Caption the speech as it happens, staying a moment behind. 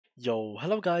Yo,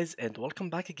 hello guys and welcome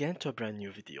back again to a brand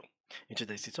new video. In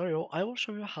today's tutorial, I will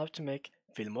show you how to make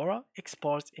Filmora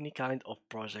export any kind of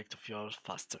project of yours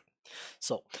faster.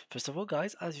 So, first of all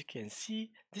guys, as you can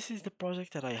see, this is the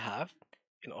project that I have.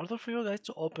 In order for you guys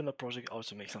to open a project or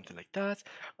to make something like that,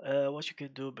 what you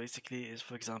can do basically is,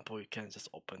 for example, you can just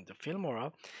open the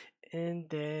Filmora and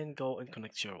then go and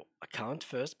connect your account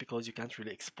first because you can't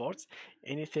really export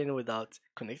anything without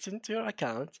connecting to your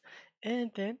account and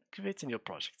then create a new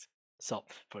project. So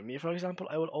for me, for example,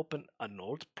 I will open an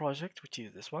old project, which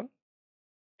is this one.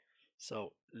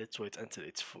 So let's wait until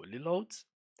it fully loads.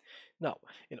 Now,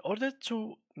 in order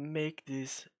to make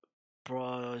these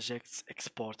projects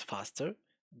export faster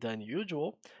than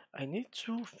usual, I need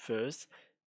to first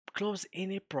close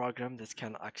any program that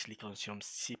can actually consume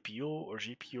CPU or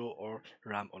GPU or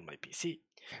RAM on my PC.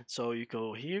 So you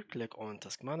go here, click on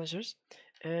Task Managers,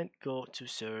 and go to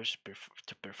search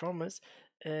to performance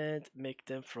and make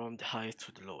them from the highest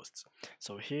to the lowest.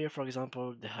 So here, for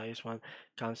example, the highest one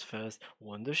comes first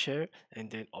Wondershare, and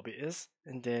then OBS,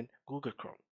 and then Google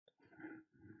Chrome.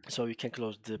 So you can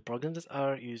close the programs that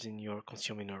are using your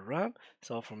consuming your RAM.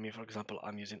 So for me, for example,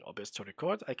 I'm using OBS to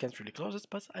record. I can't really close it,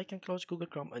 but I can close Google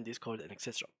Chrome and Discord and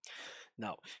etc.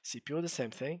 Now, CPU the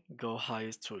same thing, go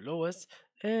highest to lowest,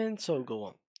 and so go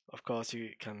on. Of course,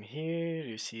 you come here,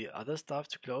 you see other stuff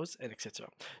to close and etc.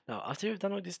 Now, after you've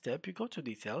done with this step, you go to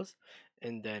details,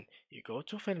 and then you go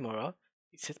to Filmora,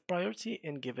 set priority,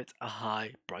 and give it a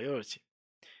high priority.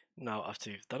 Now,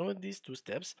 after you've done with these two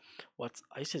steps, what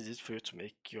I suggest for you to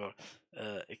make your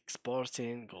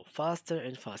exporting go faster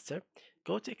and faster,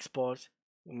 go to export,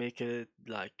 make it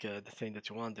like the thing that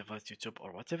you want, device, YouTube,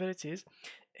 or whatever it is,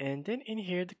 and then in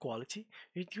here the quality,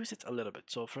 reduce it a little bit.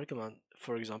 So for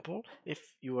example,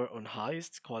 if you are on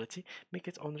highest quality, make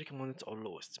it on recommended or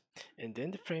lowest, and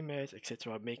then the frame rate,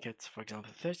 etc., make it, for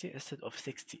example, 30 instead of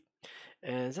 60.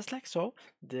 And just like so,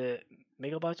 the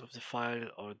megabyte of the file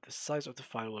or the size of the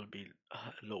file will be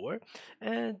lower,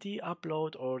 and the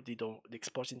upload or the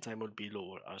exporting time will be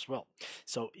lower as well.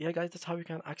 So yeah guys, that's how you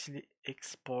can actually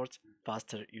export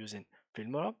faster using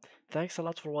Filmora. Thanks a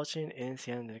lot for watching and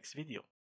see you in the next video.